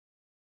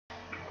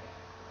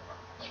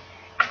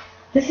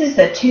This is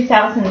the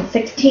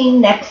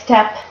 2016 Next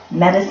Step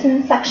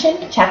Medicine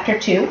section, Chapter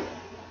 2.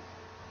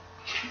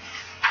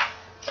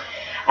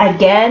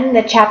 Again,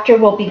 the chapter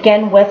will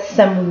begin with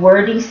some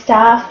wordy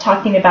stuff,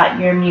 talking about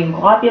your immune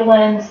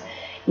globulins,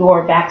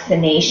 your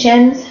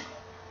vaccinations.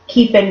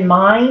 Keep in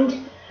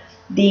mind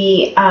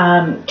the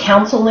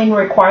counseling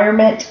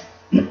requirement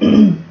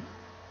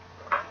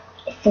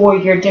for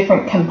your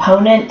different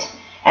component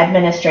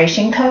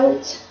administration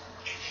codes.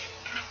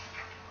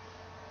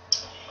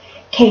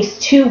 Case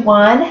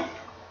 2-1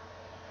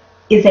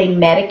 is a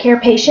Medicare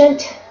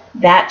patient.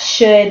 That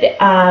should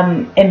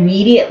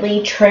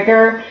immediately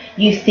trigger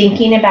you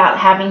thinking about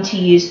having to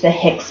use the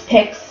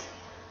HCPCS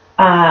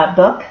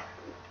book.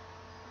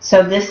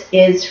 So this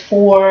is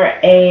for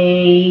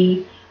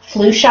a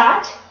flu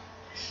shot.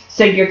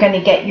 So you're going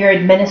to get your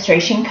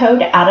administration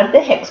code out of the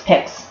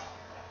HCPCS.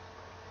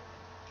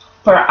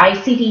 For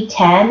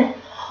ICD-10,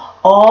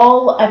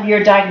 all of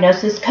your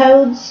diagnosis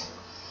codes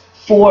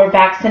for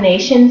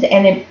vaccinations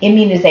and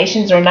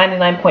immunizations, or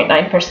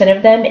 99.9%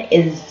 of them,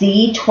 is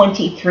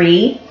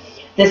Z23.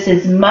 This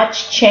is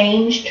much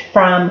changed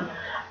from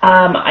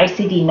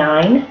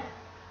ICD-9,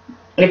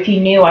 if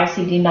you knew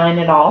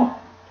ICD-9 at all.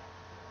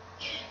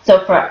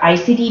 So for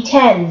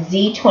ICD-10,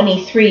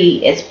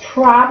 Z23 is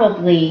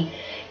probably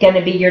going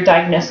to be your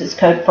diagnosis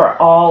code for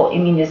all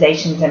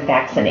immunizations and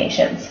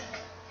vaccinations.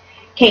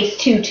 Case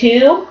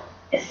 2-2,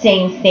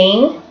 same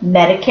thing,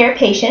 Medicare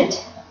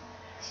patient.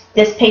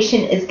 This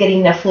patient is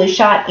getting the flu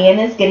shot and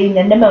is getting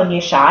the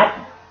pneumonia shot.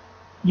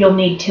 You'll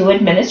need 2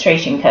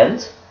 administration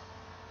codes.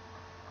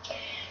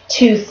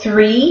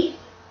 2-3,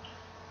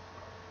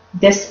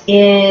 this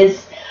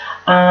is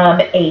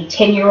a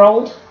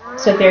 10-year-old,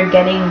 so they're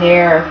getting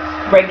their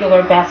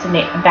regular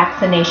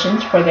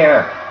vaccinations for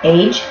their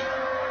age.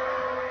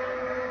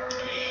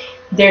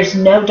 There's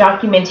no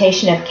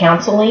documentation of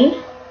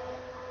counseling,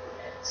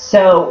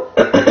 so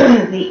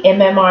the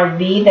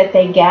MMRV that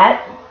they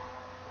get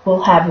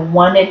will have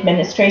 1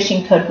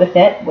 administration code with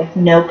it with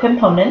no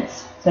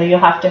components, so you'll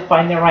have to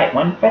find the right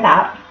one for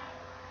that.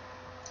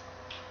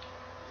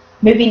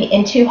 Moving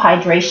into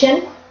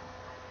hydration,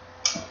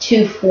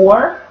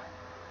 2-4.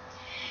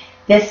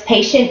 This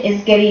patient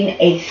is getting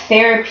a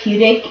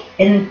therapeutic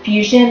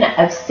infusion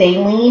of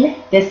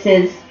saline. This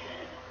is,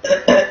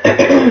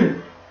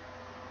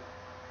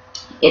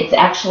 it's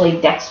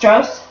actually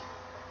dextrose.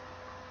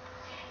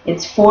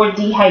 It's for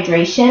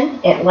dehydration.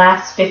 It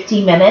lasts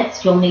 50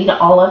 minutes. You'll need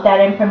all of that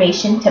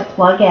information to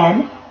plug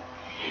in.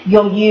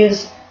 You'll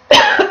use,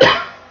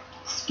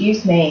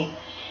 excuse me,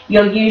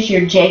 you'll use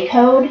your J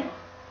code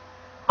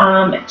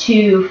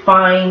to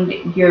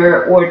find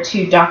your, or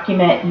to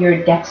document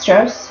your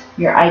dextrose,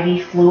 your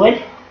IV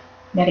fluid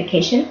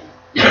medication.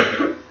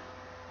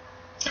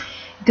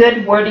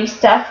 Good wordy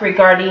stuff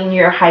regarding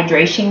your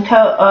hydration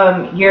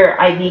code,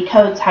 your IV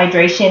codes,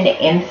 hydration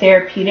and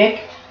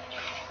therapeutic,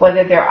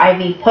 whether they're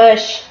IV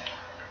push,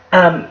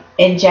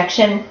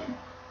 injection,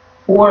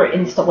 or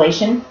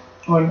instillation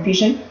or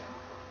infusion.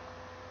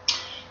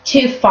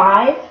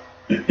 2-5,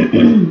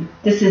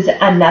 this is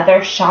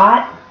another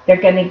shot. They're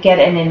going to get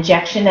an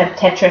injection of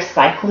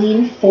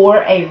tetracycline for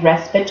a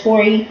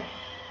respiratory,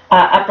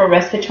 upper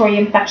respiratory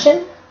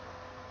infection.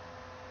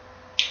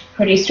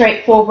 Pretty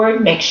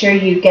straightforward. Make sure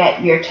you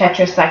get your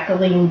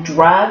tetracycline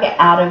drug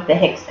out of the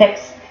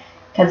HCPCS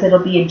because it'll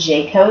be a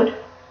J code.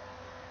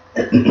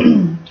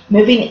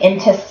 Moving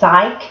into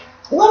psych,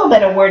 a little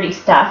bit of wordy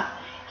stuff.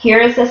 Here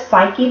is a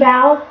psych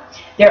eval.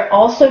 They're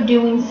also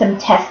doing some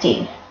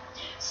testing.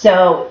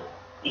 So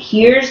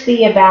here's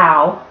the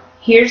eval,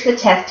 here's the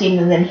testing,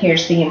 and then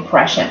here's the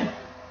impression.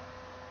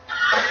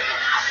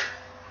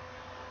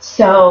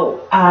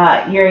 So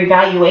your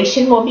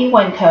evaluation will be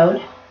 1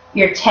 code.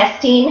 Your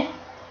testing,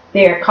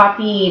 they're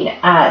copying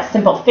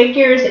simple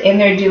figures, and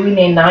they're doing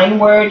a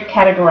 9-word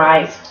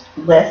categorized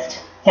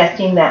list,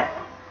 testing that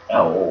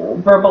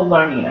verbal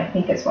learning, I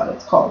think is what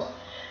it's called.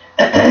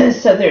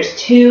 So there's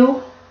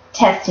 2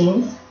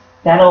 testings.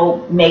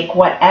 That'll make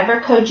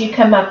whatever code you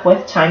come up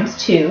with times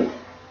 2.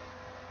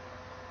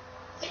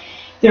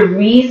 The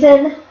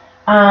reason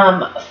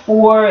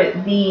for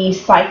the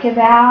psych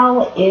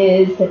eval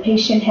is the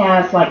patient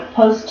has like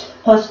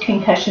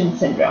post-concussion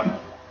syndrome.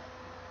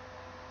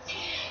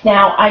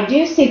 Now, I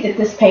do see that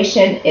this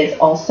patient is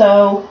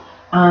also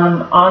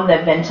on the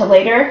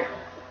ventilator.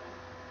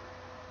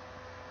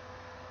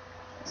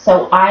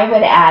 So I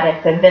would add,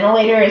 if the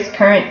ventilator is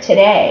current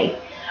today,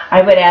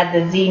 I would add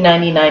the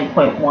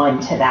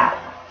Z99.1 to that.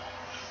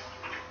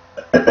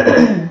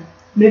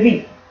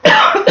 Moving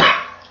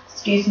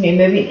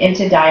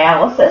into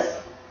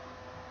dialysis.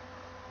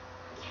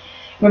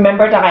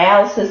 Remember,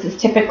 dialysis is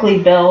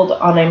typically billed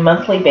on a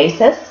monthly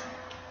basis.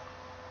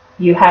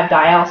 You have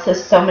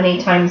dialysis so many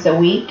times a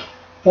week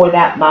for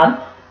that month.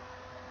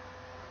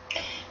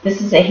 This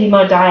is a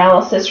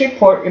hemodialysis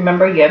report.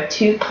 Remember, you have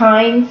 2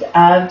 kinds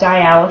of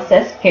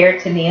dialysis,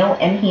 peritoneal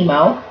and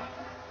hemo.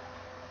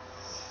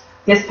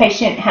 This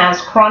patient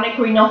has chronic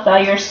renal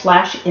failure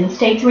 /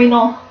 end-stage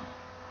renal.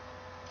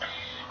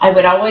 I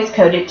would always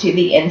code it to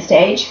the end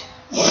stage.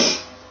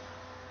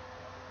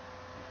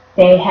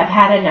 They have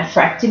had a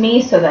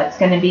nephrectomy, so that's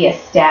going to be a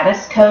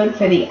status code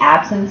for the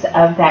absence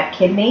of that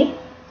kidney.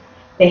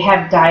 They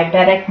have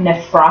diabetic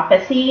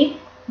nephropathy,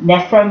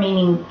 nephro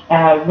meaning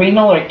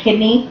renal or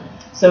kidney,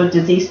 so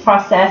disease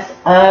process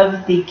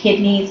of the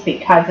kidneys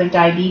because of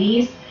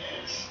diabetes.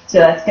 So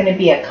that's going to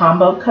be a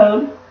combo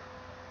code.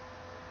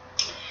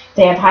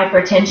 They have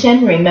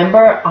hypertension.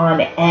 Remember,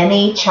 on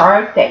any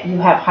chart that you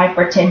have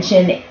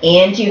hypertension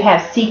and you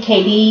have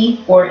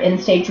CKD or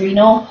end-stage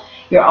renal,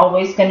 you're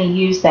always going to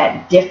use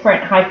that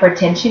different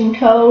hypertension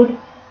code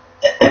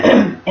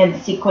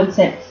and sequence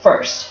it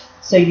first.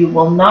 So you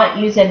will not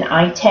use an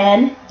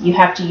I-10. You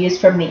have to use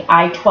from the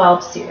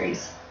I-12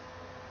 series.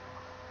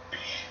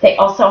 They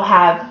also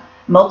have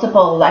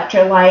multiple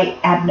electrolyte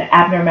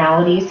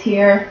abnormalities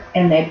here,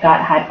 and they've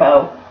got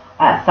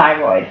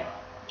hypothyroid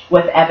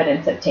with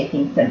evidence of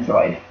taking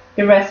Synthroid.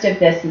 The rest of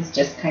this is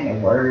just kind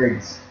of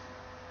words.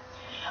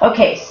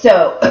 Okay,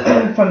 so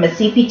from a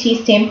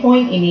CPT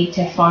standpoint, you need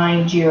to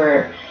find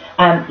your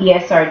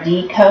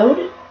ESRD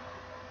code.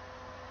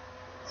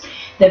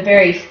 The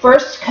very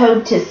first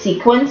code to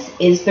sequence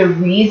is the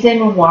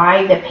reason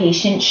why the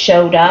patient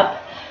showed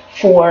up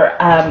for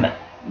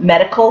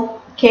medical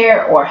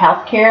care or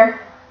health care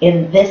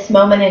in this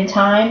moment in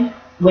time,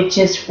 which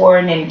is for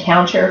an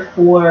encounter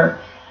for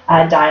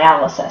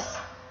dialysis.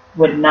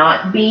 Would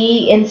not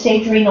be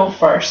end-stage renal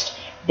first.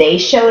 They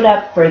showed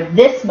up for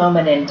this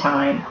moment in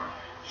time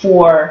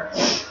for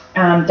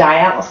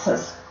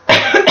dialysis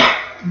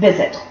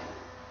visit.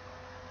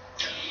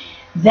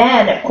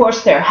 Then, of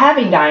course, they're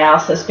having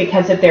dialysis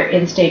because of their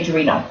end-stage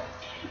renal.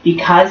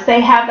 Because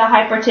they have the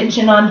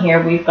hypertension on here,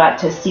 we've got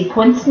to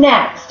sequence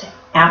next.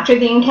 After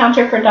the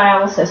encounter for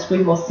dialysis,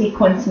 we will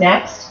sequence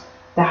next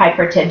the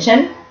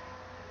hypertension.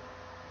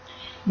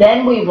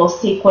 Then we will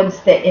sequence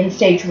the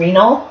end-stage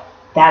renal.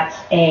 That's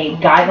a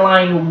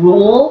guideline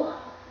rule,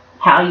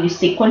 how you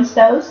sequence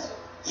those.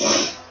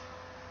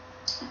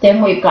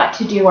 Then we've got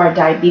to do our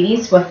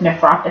diabetes with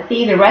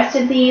nephropathy. The rest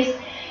of these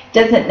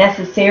doesn't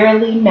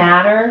necessarily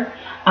matter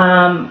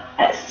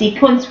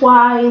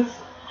sequence-wise.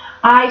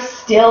 I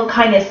still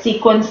kind of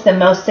sequence the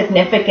most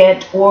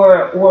significant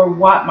or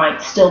what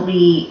might still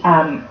be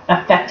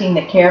affecting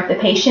the care of the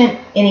patient.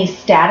 Any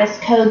status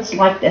codes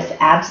like this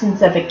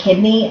absence of a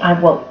kidney, I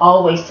will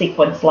always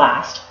sequence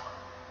last.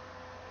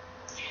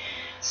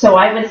 So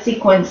I would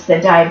sequence the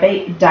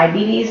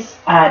diabetes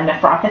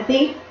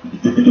nephropathy.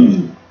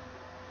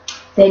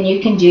 Then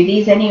you can do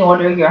these any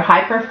order: your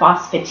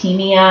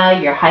hyperphosphatemia,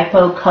 your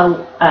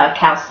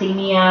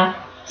hypocalcemia,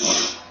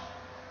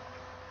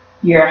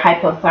 your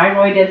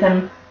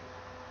hypothyroidism.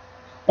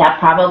 That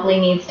probably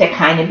needs to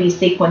kind of be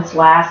sequenced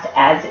last,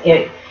 as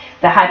the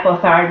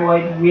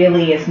hypothyroid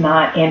really is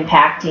not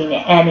impacting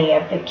any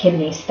of the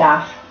kidney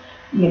stuff,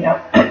 you know.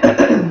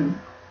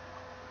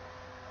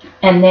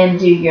 And then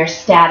do your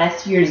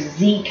status, your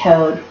Z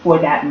code for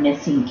that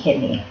missing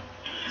kidney.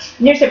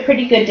 And there's a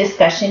pretty good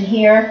discussion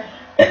here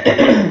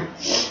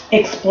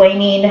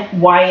explaining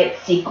why it's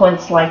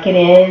sequenced like it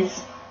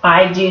is.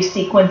 I do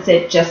sequence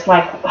it just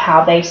like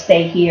how they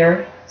say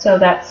here, so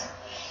that's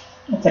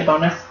a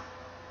bonus.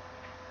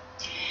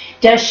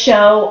 Does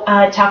show,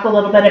 talk a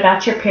little bit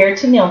about your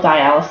peritoneal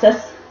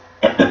dialysis.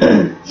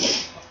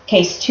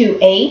 Case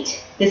 2-8,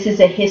 this is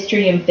a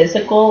history and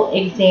physical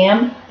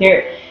exam.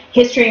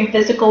 History and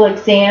physical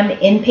exam,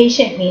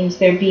 inpatient means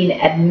they're being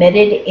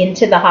admitted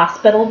into the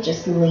hospital,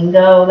 just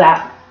lingo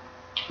that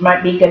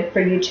might be good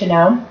for you to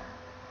know.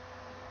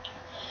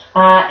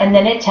 And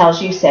then it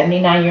tells you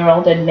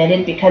 79-year-old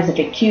admitted because of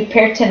acute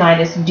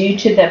peritonitis due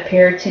to the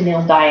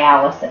peritoneal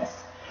dialysis.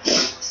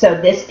 So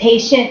this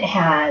patient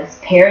has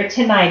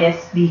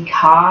peritonitis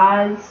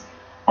because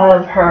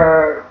of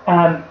her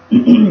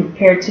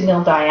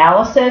peritoneal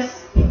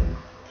dialysis,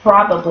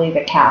 probably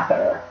the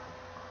catheter.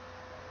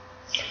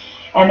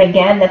 And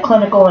again, the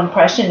clinical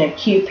impression,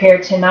 acute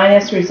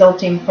peritonitis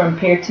resulting from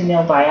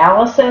peritoneal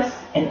dialysis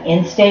and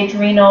end-stage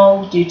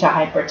renal due to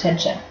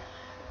hypertension.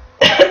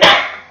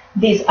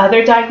 These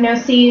other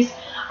diagnoses,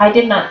 I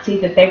did not see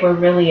that they were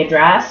really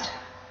addressed,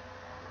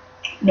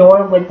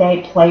 nor would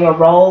they play a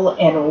role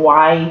in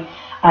why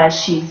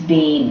she's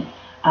being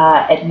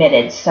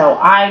admitted. So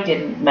I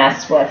didn't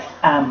mess with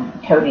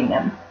coding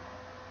them.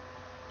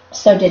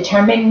 So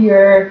determine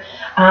your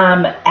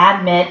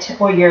admit,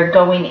 or you're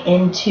going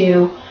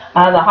into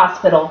the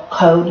hospital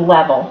code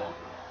level.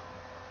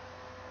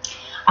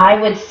 I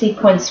would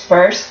sequence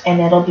first,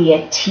 and it'll be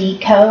a T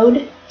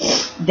code.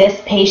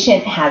 This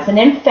patient has an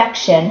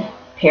infection,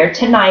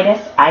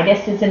 peritonitis.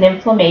 Itis is an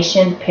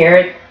inflammation.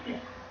 Peri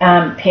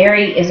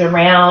is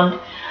around.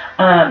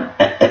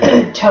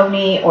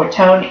 Tony or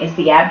tone is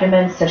the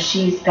abdomen, so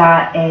she's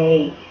got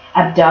a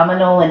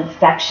abdominal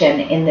infection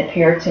in the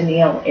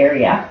peritoneal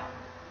area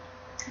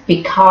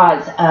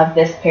because of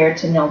this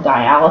peritoneal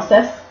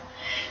dialysis.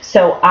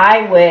 So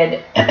I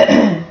would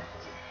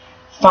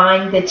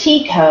find the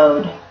T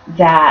code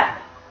that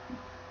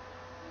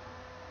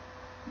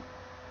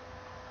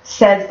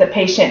says the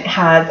patient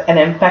has an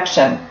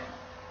infection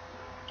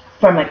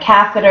from a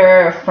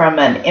catheter, from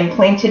an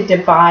implanted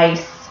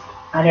device,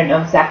 I don't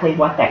know exactly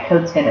what that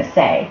code's going to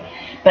say,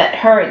 but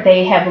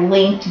they have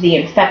linked the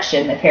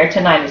infection, the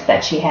peritonitis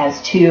that she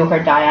has, to her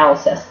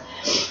dialysis,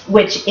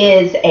 which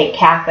is a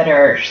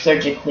catheter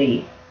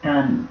surgically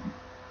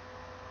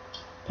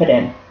put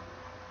in.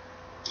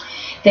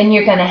 Then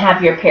you're going to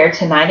have your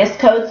peritonitis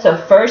code. So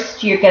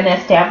first you're going to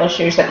establish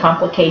there's a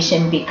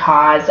complication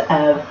because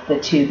of the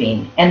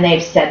tubing. And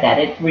they've said that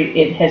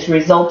it has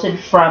resulted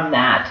from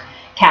that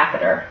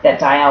catheter, that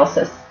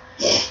dialysis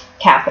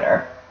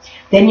catheter.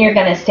 Then you're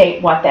going to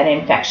state what that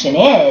infection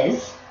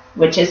is,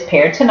 which is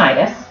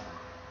peritonitis.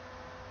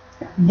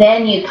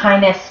 Then you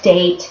kind of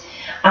state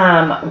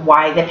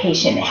why the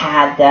patient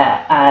had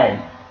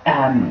the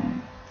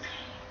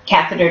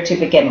catheter to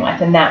begin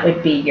with, and that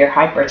would be your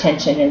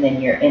hypertension and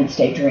then your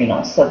end-stage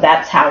renal. So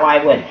that's how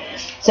I would,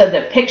 so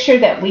the picture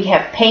that we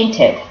have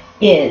painted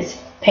is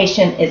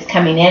patient is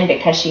coming in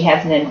because she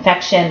has an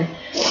infection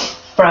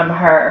from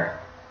her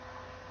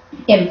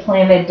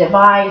implanted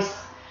device.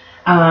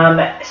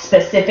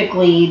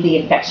 Specifically, the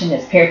infection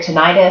is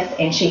peritonitis,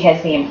 and she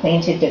has the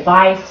implanted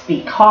device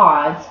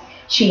because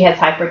she has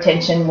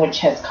hypertension, which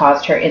has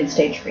caused her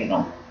end-stage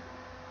renal.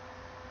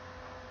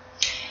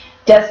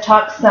 Does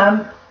talk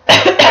some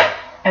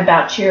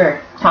about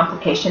your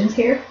complications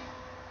here.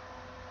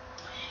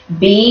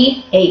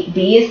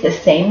 8B is the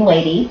same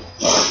lady.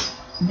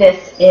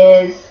 This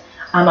is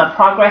a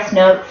progress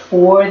note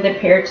for the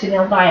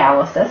peritoneal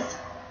dialysis.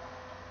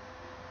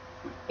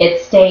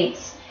 It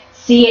states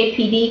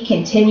CAPD,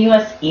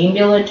 continuous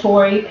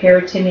ambulatory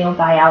peritoneal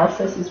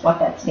dialysis is what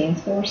that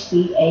stands for,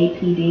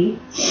 CAPD.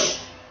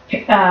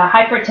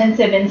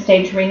 Hypertensive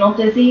end-stage renal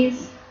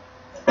disease.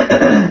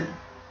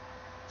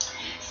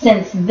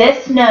 Since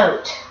this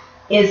note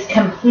is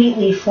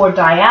completely for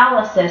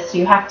dialysis,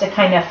 you have to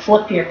kind of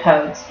flip your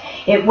codes.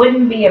 It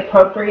wouldn't be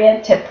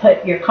appropriate to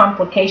put your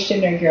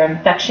complication or your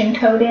infection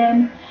code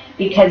in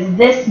because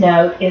this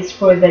note is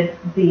for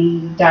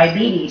the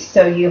diabetes.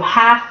 So you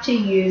have to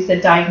use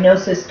a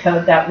diagnosis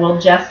code that will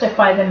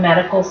justify the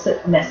medical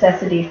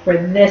necessity for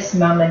this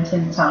moment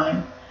in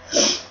time.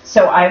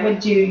 So I would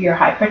do your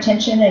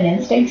hypertension and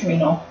end-stage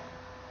renal.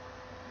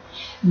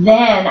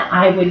 Then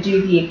I would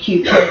do the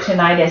acute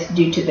peritonitis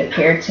due to the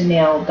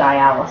peritoneal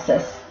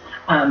dialysis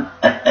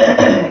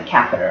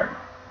catheter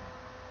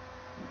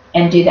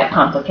and do that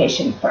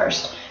complication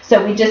first.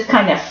 So we just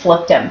kind of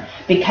flipped them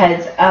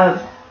because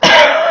of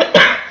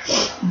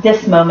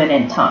this moment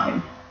in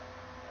time.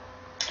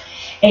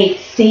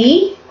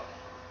 8C,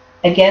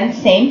 again,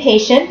 same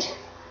patient.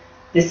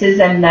 This is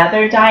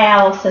another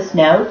dialysis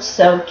note,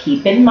 so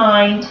keep in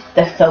mind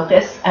the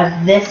focus of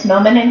this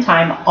moment in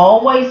time.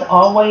 Always,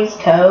 always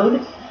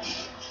code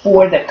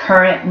for the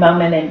current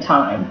moment in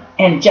time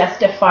and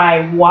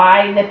justify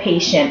why the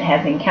patient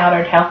has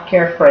encountered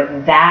healthcare for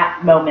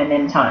that moment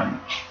in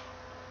time.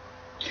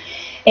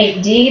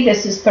 8D,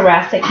 this is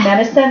thoracic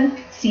medicine,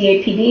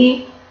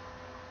 CAPD.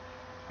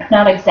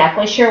 Not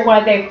exactly sure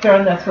why they've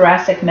thrown the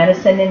thoracic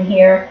medicine in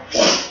here.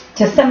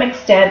 To some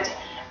extent,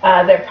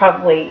 they're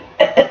probably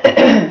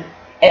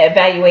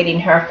evaluating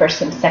her for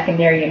some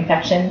secondary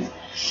infections,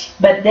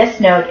 but this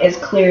note is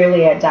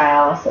clearly a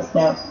dialysis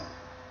note.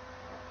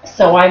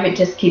 So I would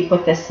just keep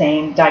with the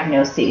same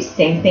diagnoses.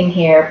 Same thing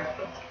here,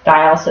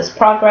 dialysis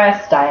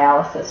progress,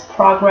 dialysis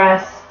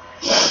progress.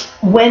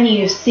 When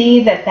you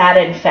see that that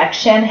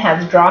infection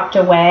has dropped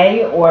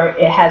away or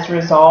it has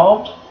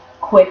resolved,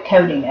 quit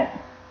coding it.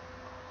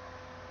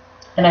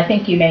 And I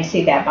think you may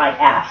see that by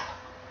F.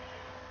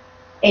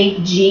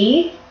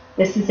 8G,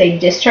 this is a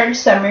discharge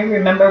summary.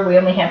 Remember, we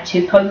only have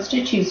 2 codes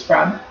to choose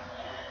from.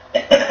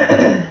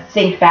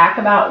 Think back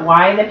about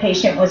why the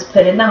patient was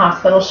put in the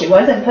hospital. She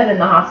wasn't put in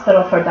the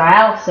hospital for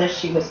dialysis.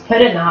 She was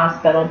put in the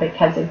hospital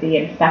because of the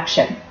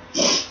infection.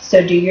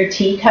 So do your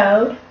T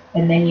code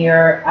and then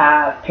your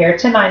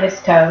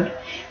peritonitis code.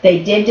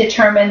 They did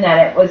determine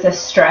that it was a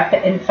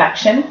strep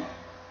infection.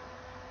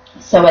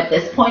 So at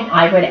this point,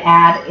 I would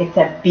add it's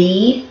a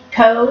B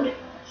code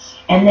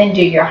and then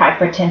do your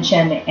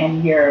hypertension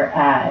and your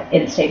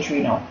end-stage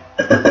renal.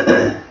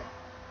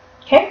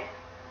 Okay.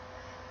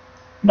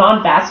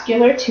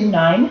 Non-vascular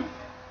 2-9,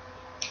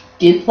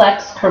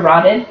 duplex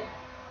carotid.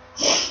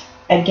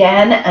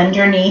 Again,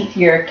 underneath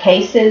your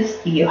cases,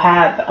 you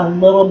have a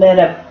little bit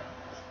of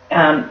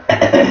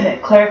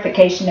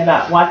clarification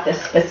about what the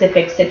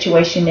specific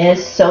situation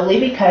is, solely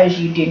because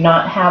you do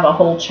not have a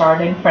whole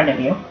chart in front of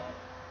you.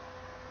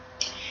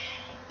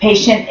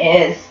 Patient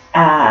is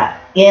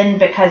in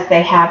because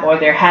they have, or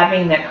they're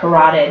having the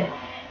carotid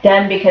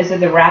done because of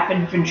the rapid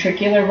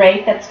ventricular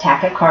rate, that's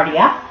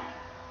tachycardia.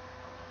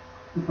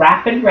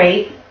 Rapid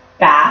rate,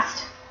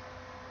 fast,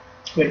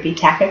 would be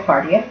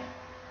tachycardia.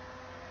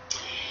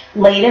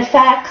 Late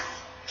effects,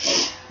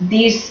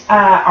 these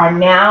are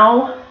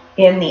now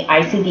in the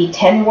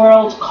ICD-10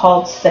 world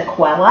called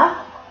sequela.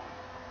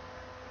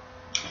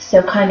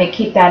 So kind of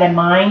keep that in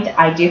mind.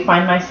 I do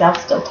find myself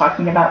still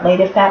talking about late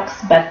effects,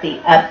 but the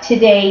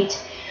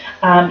up-to-date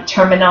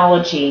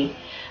terminology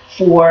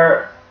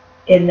for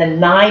in the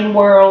 9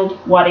 world,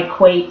 what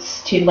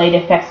equates to late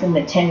effects in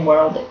the 10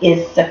 world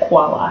is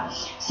sequela.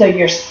 So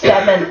your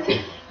seventh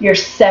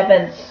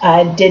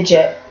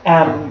digit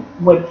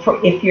would,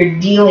 if you're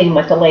dealing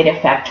with a late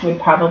effect, would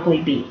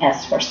probably be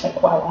S for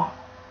sequela.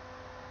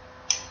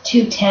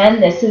 210,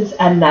 this is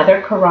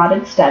another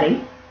carotid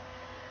study.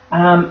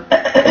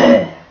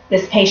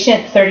 This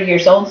patient, 30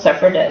 years old,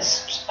 suffered a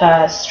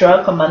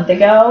stroke a month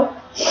ago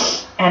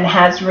and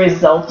has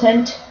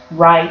resultant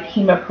right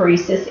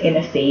hemiparesis and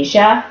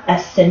aphasia.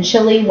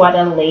 Essentially what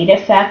a late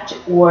effect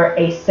or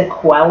a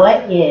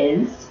sequela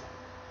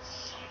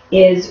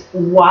is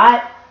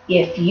what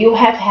if you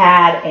have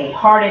had a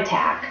heart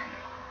attack,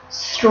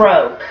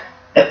 stroke,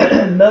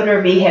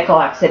 motor vehicle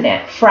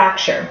accident,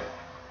 fracture.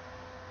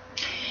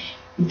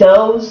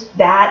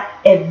 That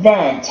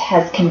event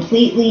has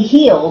completely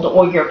healed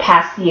or you're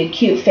past the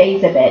acute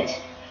phase of it.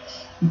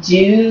 Do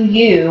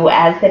you,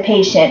 as the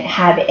patient,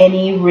 have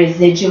any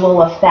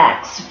residual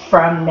effects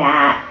from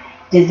that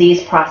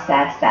disease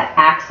process, that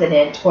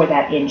accident, or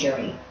that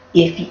injury?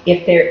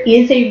 If there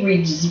is a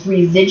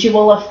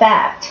residual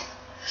effect,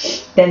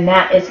 then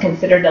that is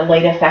considered a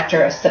late effect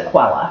or a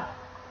sequela.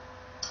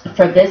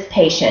 For this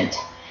patient,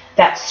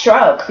 that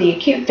stroke, the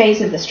acute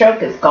phase of the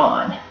stroke is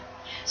gone.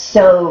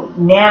 So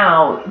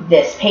now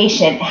this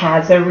patient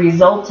has a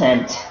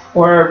resultant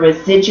or a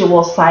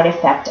residual side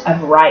effect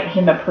of right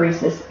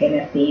hemiparesis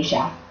and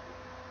aphasia.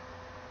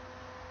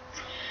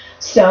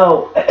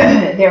 So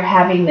they're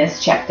having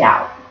this checked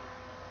out.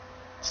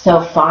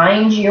 So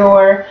find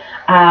your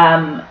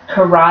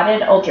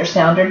carotid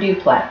ultrasound or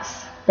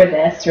duplex for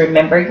this.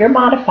 Remember your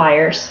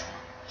modifiers.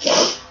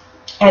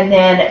 And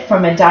then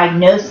from a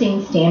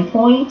diagnosing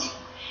standpoint,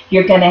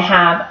 you're going to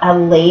have a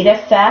late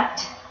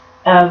effect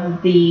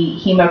of the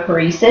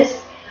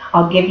hemiparesis.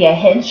 I'll give you a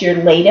hint. Your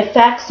late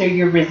effects or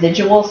your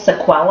residual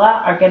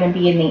sequela are going to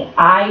be in the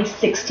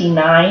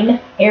I-69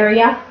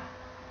 area.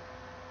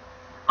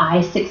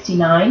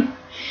 I-69.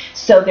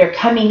 So they're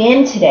coming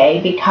in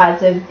today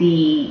because of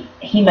the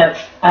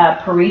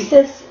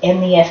hemiparesis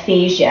and the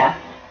aphasia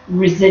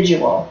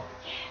residual.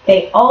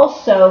 They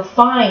also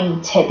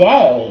find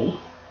today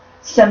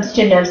some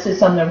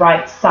stenosis on the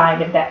right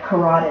side of that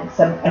carotid,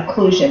 some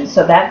occlusion.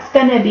 So that's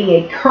going to be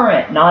a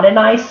current, not an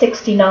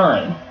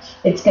I-69.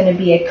 It's going to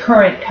be a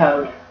current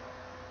code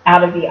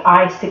out of the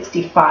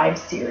I-65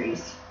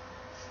 series.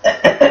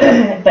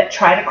 But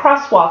try to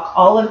crosswalk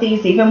all of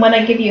these, even when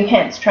I give you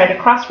hints, try to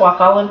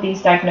crosswalk all of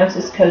these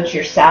diagnosis codes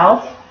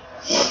yourself.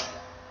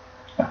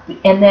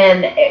 And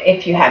then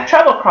if you have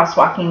trouble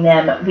crosswalking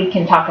them, we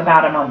can talk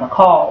about them on the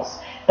calls.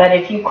 But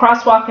if you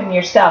crosswalk them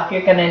yourself,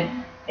 you're going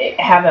to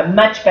have a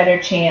much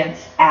better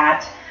chance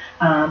at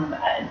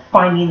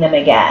finding them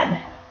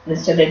again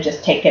instead of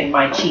just taking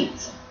my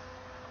cheats.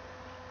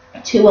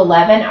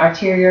 211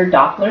 arterial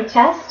Doppler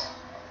test.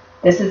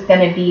 This is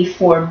going to be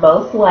for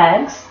both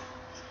legs.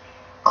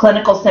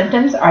 Clinical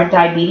symptoms are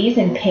diabetes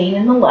and pain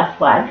in the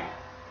left leg.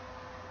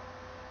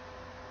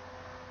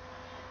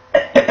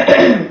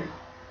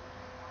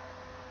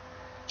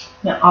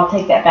 Now, I'll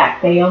take that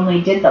back. They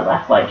only did the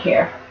left leg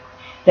here.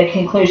 The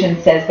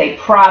conclusion says they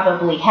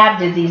probably have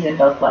disease in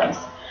both legs,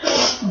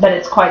 but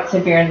it's quite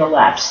severe in the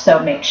left. So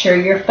make sure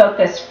your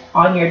focus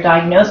on your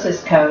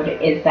diagnosis code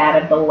is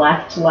that of the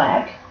left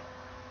leg.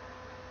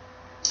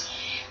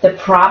 The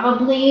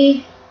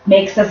probably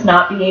makes us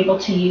not be able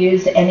to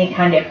use any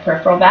kind of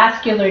peripheral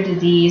vascular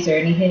disease or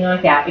anything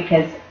like that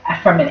because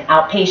from an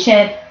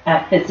outpatient,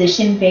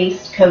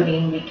 physician-based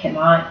coding, we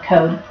cannot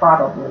code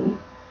probably.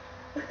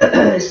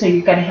 So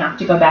you're going to have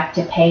to go back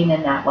to pain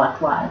in that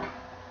left leg.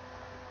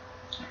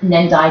 And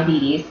then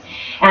diabetes.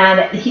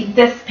 And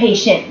this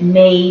patient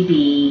may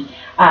be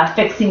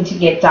fixing to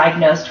get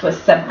diagnosed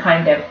with some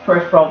kind of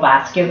peripheral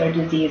vascular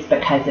disease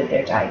because of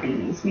their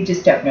diabetes. We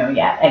just don't know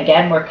yet.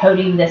 Again, we're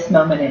coding this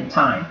moment in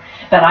time.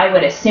 But I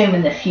would assume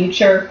in the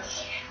future,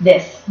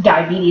 this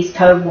diabetes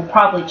code will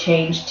probably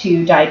change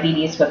to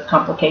diabetes with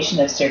complication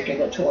of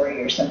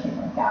circulatory or something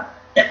like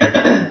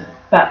that.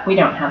 But we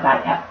don't have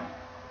that yet.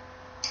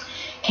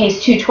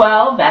 Case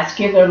 212,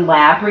 vascular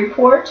lab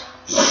report.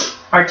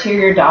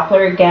 Arterial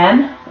Doppler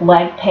again,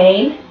 leg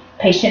pain.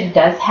 Patient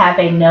does have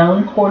a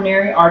known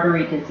coronary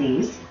artery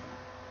disease.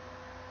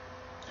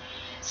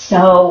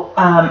 So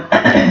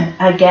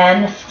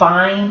again,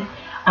 find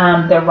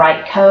the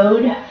right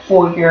code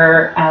for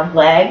your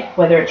leg,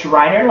 whether it's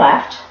right or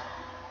left.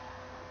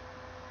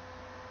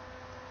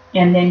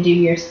 And then do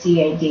your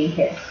CAD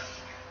here.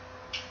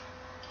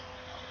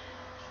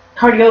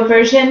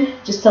 Cardioversion,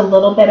 just a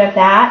little bit of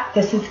that.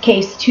 This is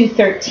case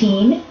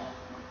 213.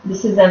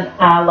 This is an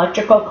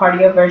electrical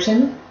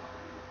cardioversion.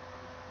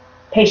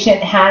 Patient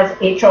has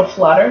atrial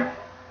flutter.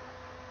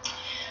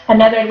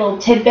 Another little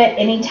tidbit,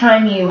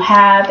 anytime you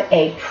have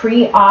a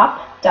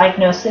pre-op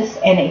diagnosis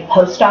and a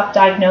post-op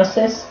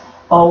diagnosis,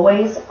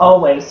 always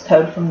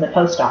code from the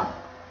post-op.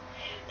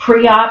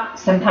 Pre-op,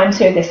 sometimes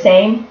they're the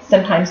same,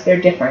 sometimes they're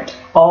different.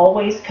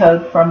 Always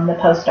code from the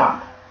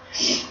post-op.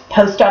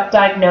 Post-op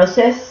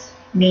diagnosis,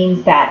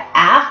 means that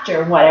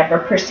after whatever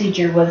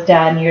procedure was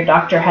done, your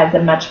doctor has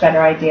a much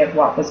better idea of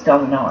what was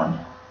going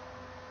on.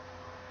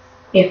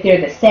 If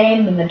they're the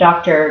same, then the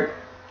doctor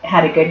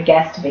had a good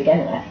guess to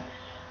begin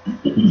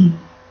with.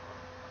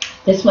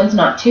 This one's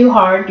not too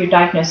hard. Your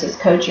diagnosis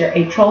code's your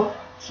atrial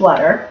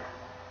flutter,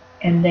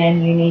 and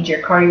then you need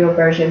your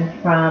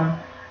cardioversion from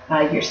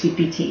your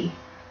CPT.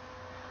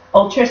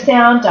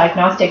 Ultrasound,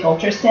 diagnostic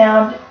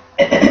ultrasound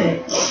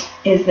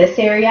is this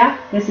area.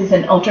 This is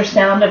an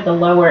ultrasound of the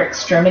lower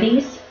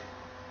extremities.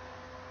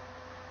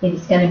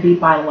 It's going to be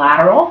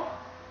bilateral.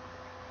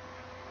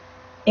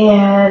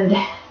 And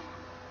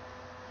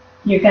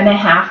you're going to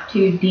have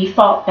to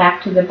default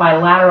back to the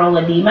bilateral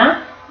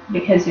edema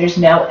because there's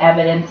no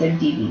evidence of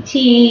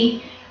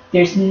DVT.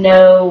 There's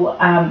no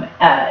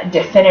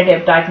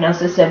definitive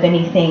diagnosis of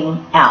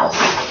anything else.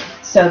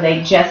 So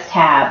they just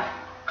have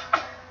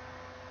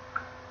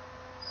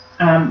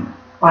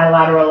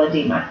bilateral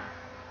edema.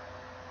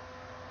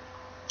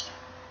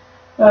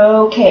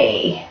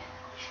 Okay,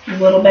 a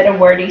little bit of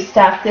wordy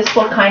stuff. This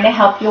will kind of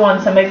help you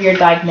on some of your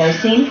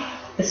diagnosing,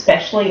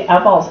 especially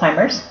of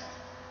Alzheimer's.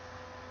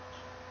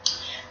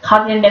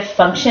 Cognitive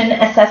function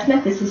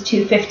assessment, this is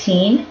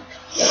 215.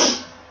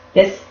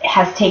 This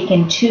has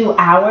taken 2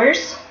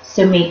 hours,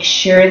 so make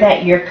sure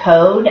that your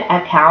code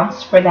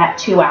accounts for that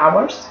 2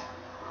 hours.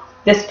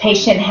 This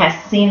patient has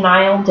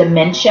senile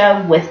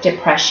dementia with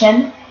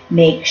depression.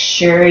 Make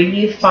sure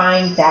you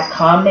find that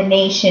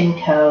combination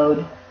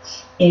code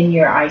in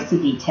your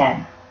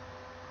ICD-10.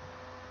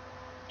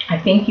 I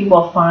think you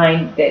will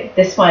find that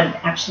this one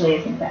actually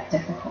isn't that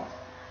difficult.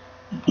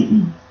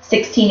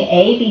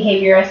 16A,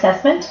 behavior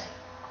assessment.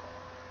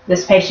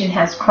 This patient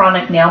has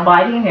chronic nail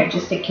biting. They're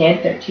just a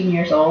kid, 13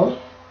 years old.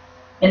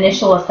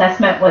 Initial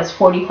assessment was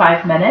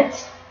 45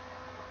 minutes.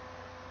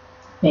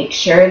 Make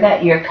sure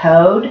that your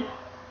code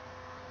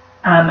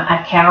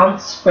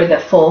accounts for the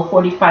full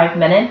 45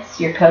 minutes.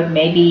 Your code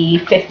may be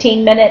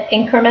 15-minute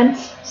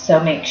increments, so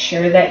make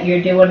sure that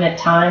you're doing it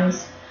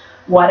times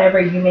whatever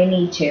you may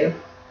need to.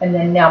 And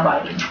then nail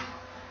biting.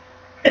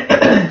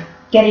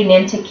 Getting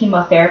into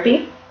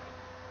chemotherapy.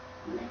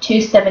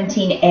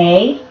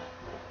 217A,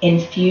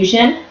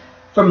 infusion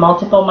for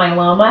multiple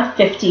myeloma,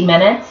 50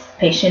 minutes.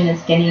 Patient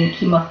is getting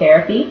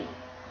chemotherapy.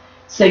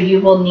 So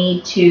you will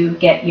need to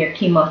get your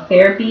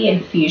chemotherapy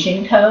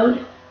infusion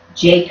code,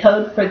 J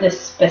code for the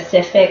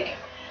specific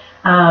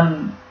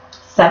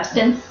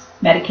substance,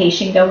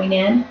 medication going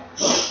in.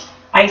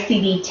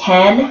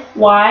 ICD-10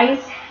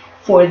 wise,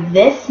 for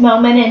this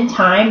moment in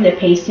time, the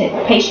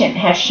patient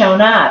has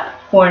shown up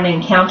for an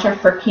encounter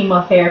for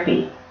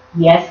chemotherapy.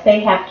 Yes,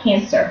 they have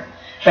cancer.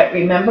 But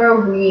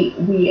remember,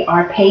 we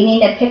are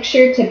painting a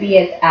picture to be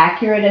as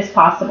accurate as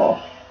possible.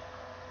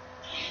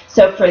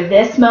 So for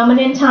this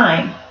moment in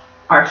time,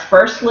 our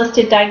first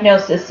listed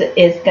diagnosis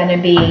is going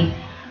to be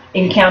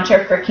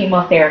encounter for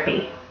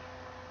chemotherapy.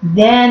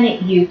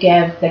 Then you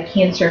give the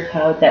cancer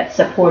code that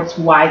supports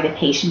why the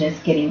patient is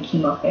getting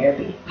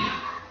chemotherapy.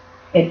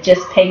 It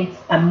just paints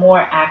a more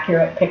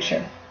accurate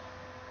picture.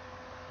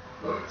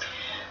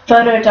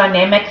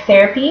 Photodynamic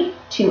therapy,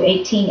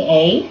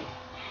 218A.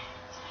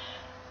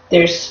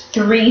 There's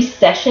 3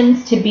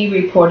 sessions to be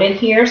reported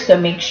here, so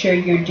make sure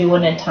you're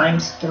doing it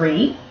times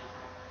 3.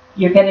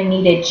 You're going to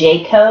need a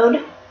J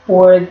code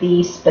for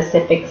the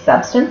specific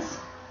substance.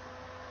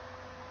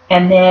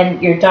 And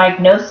then your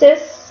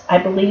diagnosis, I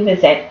believe, is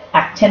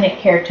actinic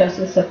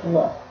keratosis of the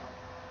lip.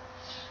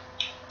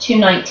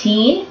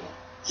 219,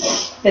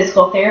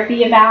 physical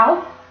therapy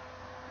eval.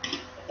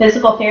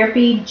 Physical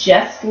therapy,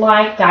 just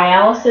like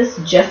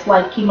dialysis, just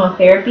like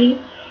chemotherapy,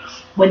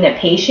 when the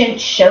patient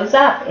shows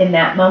up in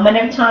that moment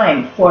of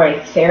time for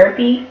a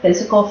therapy,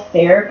 physical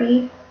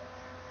therapy,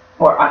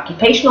 or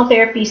occupational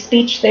therapy,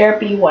 speech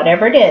therapy,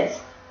 whatever it is,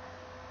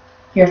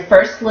 your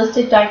first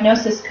listed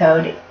diagnosis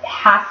code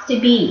has to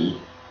be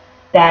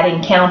that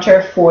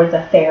encounter for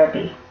the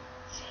therapy.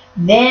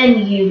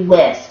 Then you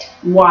list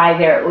why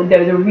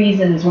the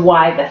reasons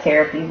why the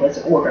therapy was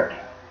ordered.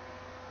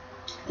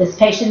 This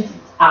patient's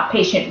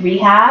outpatient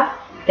rehab.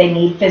 They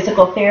need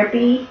physical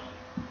therapy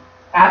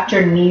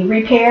after knee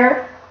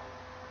repair.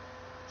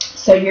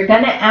 So you're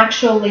going to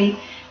actually,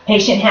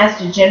 patient has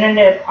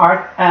degenerative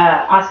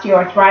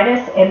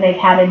osteoarthritis and they've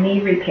had a knee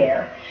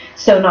repair.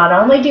 So not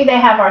only do they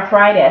have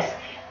arthritis,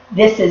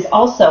 this is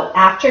also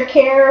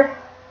aftercare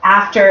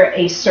after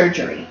a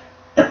surgery,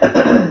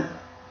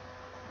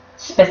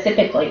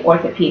 specifically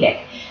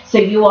orthopedic. So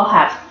you will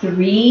have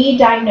 3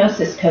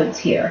 diagnosis codes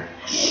here.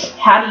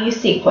 How do you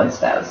sequence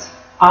those?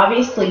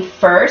 Obviously,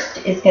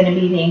 first is going to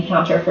be the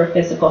encounter for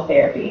physical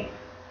therapy.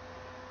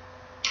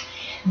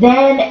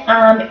 Then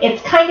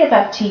it's kind of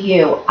up to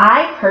you.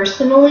 I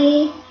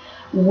personally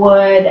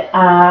would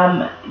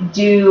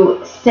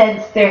do,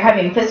 since they're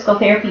having physical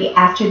therapy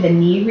after the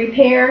knee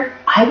repair,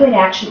 I would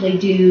actually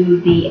do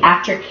the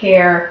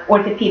aftercare,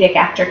 orthopedic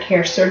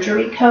aftercare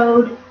surgery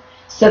code.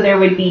 So there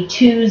would be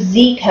 2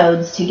 Z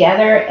codes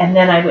together, and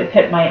then I would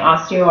put my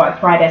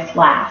osteoarthritis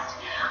last.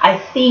 I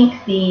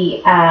think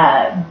the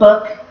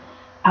book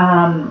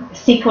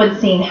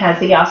sequencing has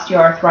the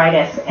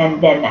osteoarthritis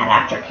and then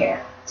that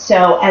aftercare.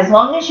 So as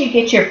long as you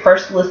get your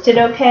first listed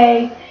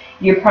okay,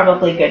 you're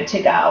probably good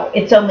to go.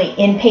 It's only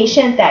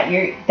inpatient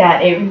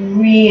that it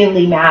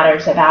really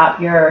matters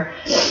about your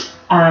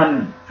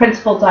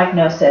principal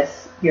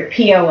diagnosis, your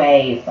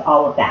POAs,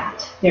 all of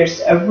that.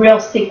 There's a real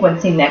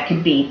sequencing that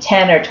could be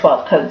 10 or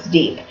 12 codes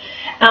deep.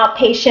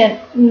 Outpatient,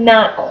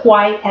 not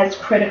quite as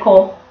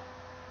critical.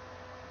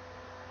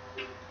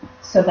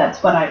 So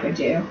that's what I would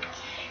do.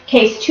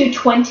 Case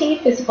 220,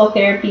 physical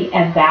therapy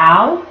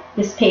eval.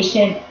 This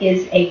patient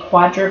is a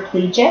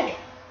quadriplegic.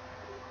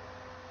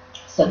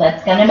 So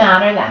that's going to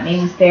matter. That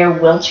means they're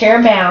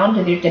wheelchair bound.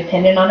 They're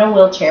dependent on a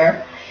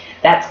wheelchair.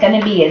 That's going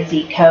to be a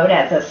Z code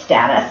as a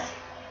status.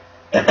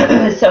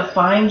 So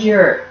find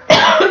your,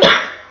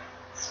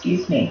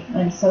 excuse me,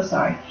 I'm so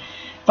sorry.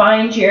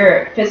 Find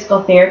your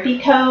physical therapy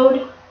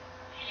code.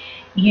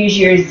 Use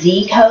your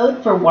Z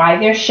code for why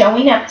they're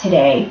showing up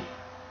today.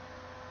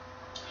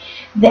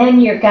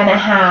 Then you're going to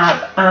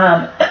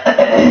have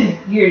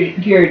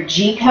your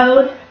G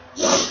code,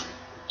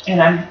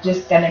 and I'm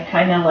just going to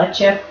kind of let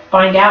you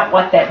find out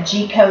what that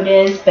G code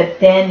is, but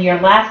then your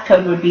last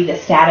code would be the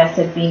status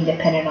of being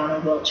dependent on a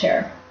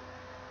wheelchair.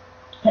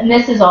 And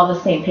this is all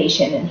the same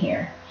patient in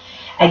here.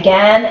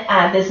 Again,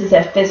 this is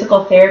a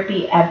physical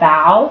therapy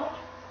eval.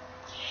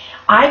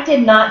 I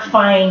did not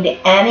find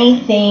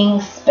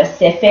anything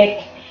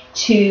specific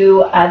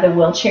to the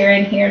wheelchair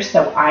in here,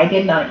 so I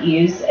did not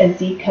use a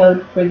Z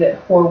code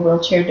for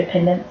wheelchair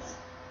dependence.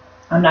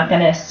 I'm not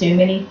going to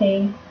assume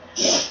anything.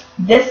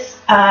 This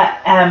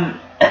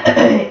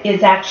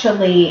is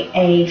actually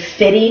a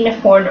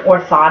fitting for an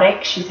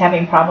orthotic. She's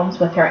having problems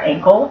with her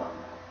ankle,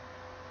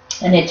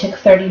 and it took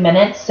 30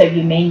 minutes, so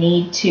you may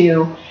need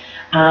to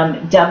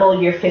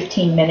double your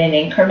 15-minute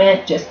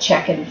increment. Just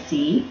check and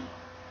see.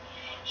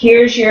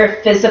 Here's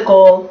your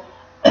physical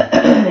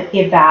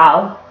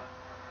eval.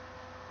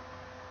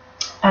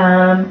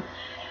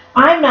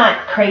 I'm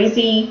not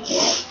crazy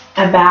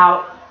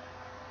about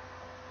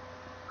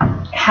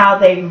how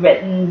they've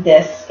written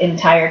this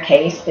entire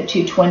case, the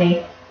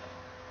 220.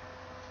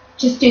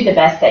 Just do the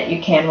best that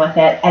you can with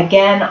it.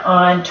 Again,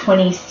 on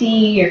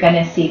 20C, you're going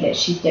to see that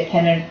she's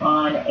dependent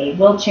on a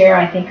wheelchair.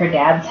 I think her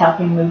dad's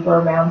helping move her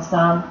around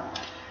some.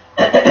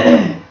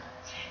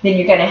 Then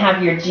you're going to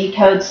have your G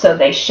code. So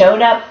they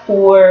showed up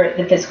for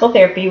the physical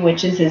therapy,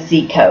 which is a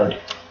Z code.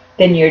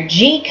 Then your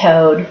G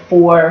code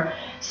for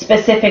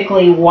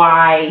specifically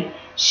why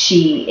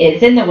she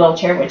is in the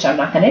wheelchair, which I'm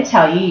not going to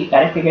tell you. You've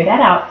got to figure that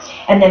out.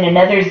 And then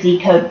another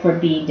Z code for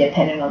being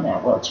dependent on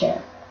that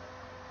wheelchair.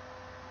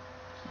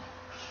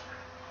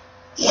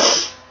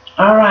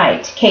 All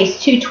right,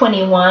 case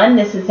 221.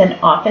 This is an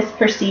office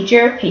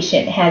procedure.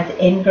 Patient has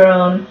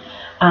ingrown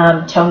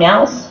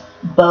toenails,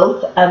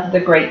 both of the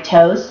great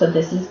toes. So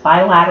this is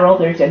bilateral.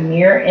 There's a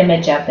mirror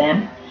image of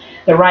them.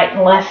 The right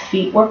and left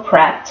feet were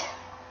prepped.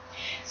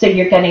 So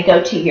you're going to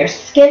go to your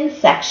skin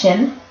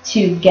section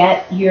to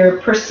get your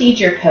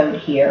procedure code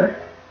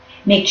here.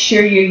 Make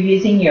sure you're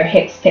using your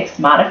HCPCS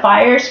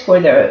modifiers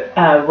for the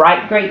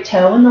right great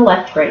toe and the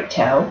left great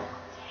toe.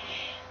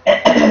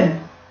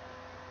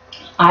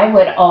 I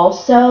would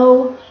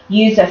also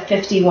use a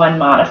 51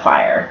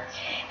 modifier.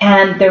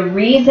 And the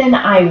reason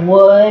I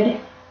would,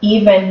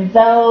 even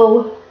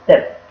though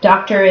the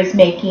doctor is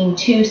making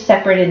two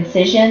separate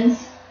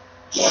incisions,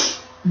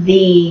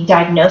 the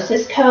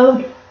diagnosis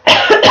code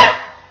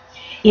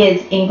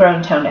is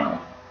ingrown toenail.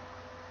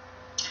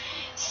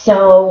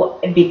 So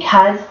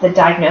because the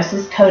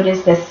diagnosis code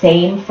is the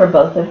same for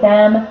both of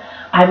them,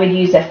 I would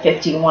use a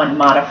 51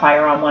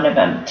 modifier on one of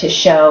them to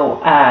show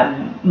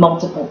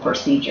multiple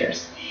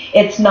procedures.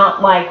 It's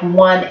not like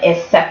one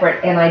is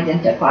separate and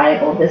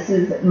identifiable. This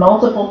is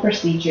multiple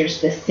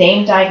procedures, the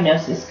same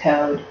diagnosis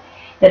code.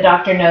 The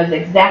doctor knows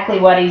exactly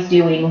what he's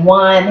doing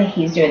one,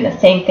 he's doing the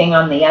same thing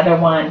on the other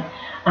one.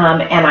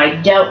 And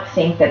I don't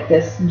think that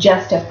this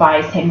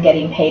justifies him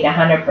getting paid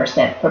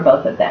 100% for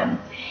both of them.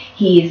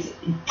 He's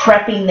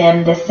prepping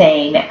them the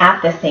same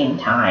at the same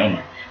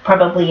time,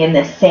 probably in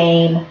the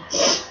same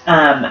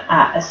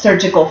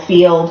surgical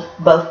field.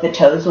 Both the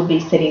toes will be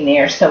sitting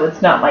there, so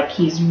it's not like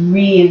he's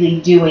really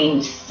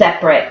doing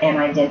separate and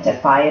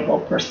identifiable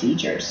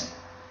procedures.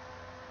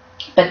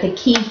 But the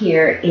key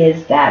here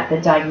is that the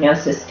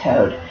diagnosis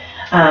code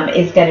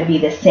is going to be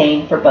the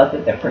same for both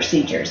of the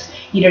procedures.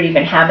 You don't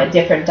even have a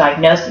different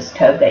diagnosis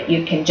code that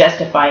you can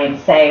justify and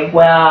say,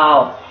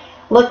 well,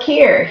 look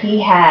here, he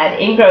had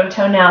ingrown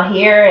toenail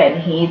here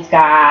and he's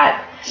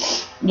got,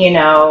 you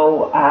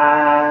know,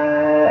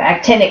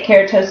 actinic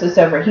keratosis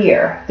over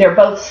here. They're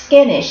both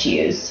skin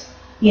issues,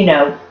 you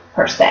know,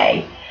 per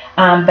se.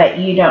 But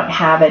you don't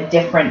have a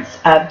difference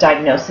of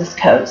diagnosis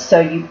codes.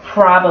 So you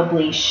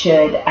probably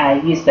should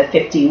use the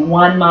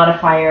 51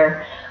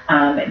 modifier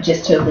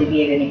just to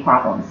alleviate any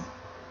problems.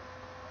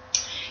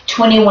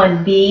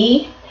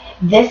 21B,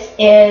 this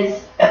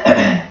is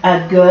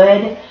a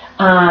good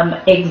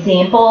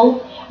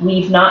example.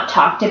 We've not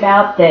talked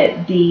about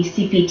the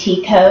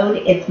CPT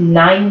code. It's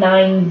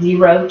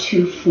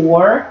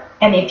 99024.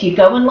 And if you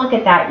go and look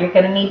at that, you're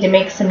going to need to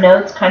make some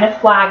notes, kind of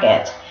flag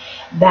it,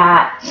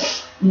 that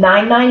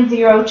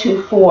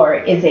 99024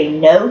 is a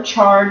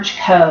no-charge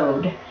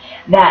code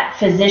that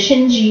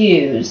physicians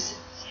use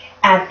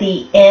at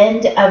the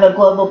end of a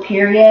global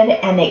period,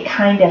 and it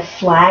kind of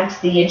flags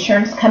the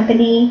insurance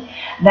company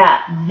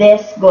that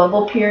this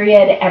global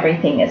period,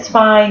 everything is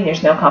fine,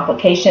 there's no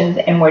complications,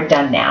 and we're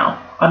done now.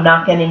 I'm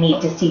not going to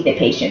need to see the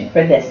patient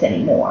for this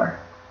anymore.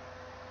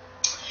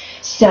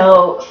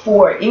 So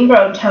for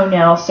ingrown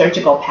toenail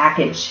surgical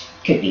package,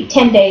 could be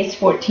 10 days,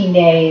 14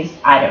 days,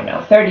 I don't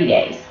know, 30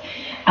 days.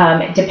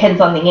 It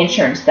depends on the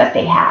insurance that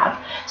they have.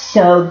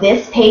 So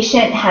this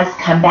patient has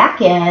come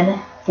back in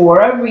for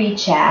a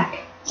recheck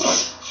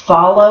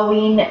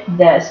following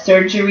the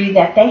surgery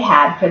that they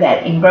had for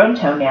that ingrown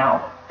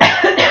toenail,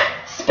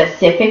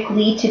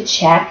 specifically to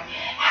check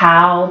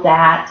how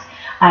that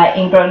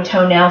ingrown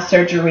toenail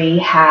surgery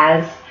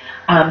has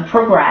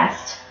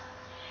progressed.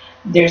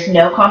 There's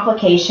no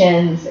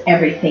complications,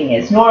 everything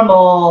is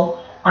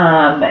normal,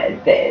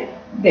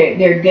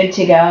 they're good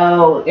to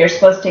go, they're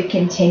supposed to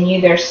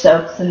continue their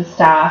soaks and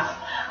stuff,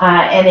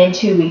 and in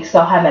 2 weeks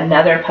they'll have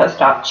another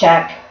post-op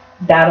check.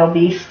 That'll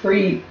be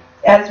free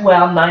as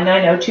well,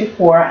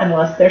 99024,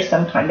 unless there's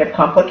some kind of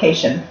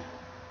complication.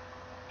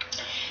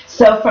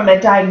 So from a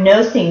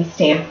diagnosing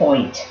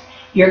standpoint,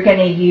 you're going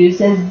to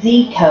use a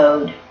Z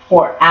code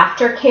for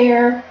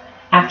aftercare,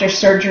 after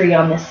surgery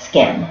on the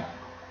skin.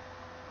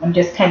 I'm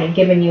just kind of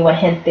giving you a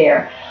hint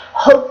there.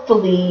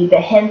 Hopefully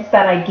the hints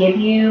that I give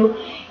you,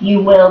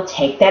 you will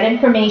take that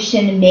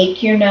information,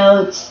 make your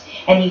notes,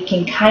 and you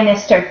can kind of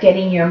start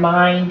getting your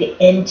mind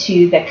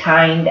into the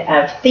kind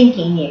of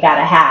thinking you got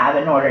to have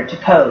in order to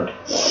code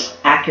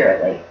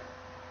accurately.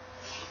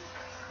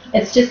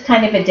 It's just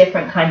kind of a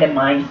different kind of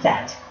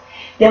mindset.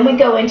 Then we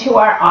go into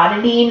our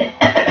auditing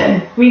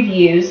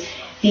reviews.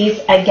 These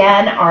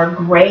again are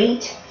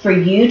great for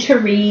you to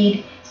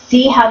read,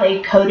 see how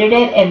they coded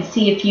it, and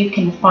see if you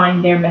can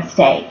find their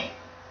mistake.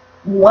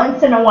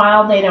 Once in a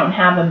while they don't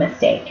have a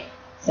mistake.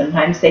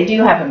 Sometimes they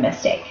do have a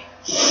mistake.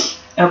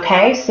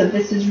 Okay, so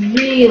this is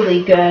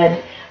really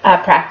good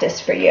practice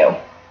for you.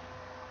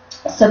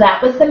 So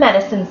that was the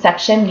medicine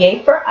section.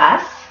 Yay for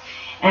us.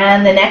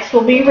 And the next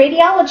will be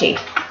radiology.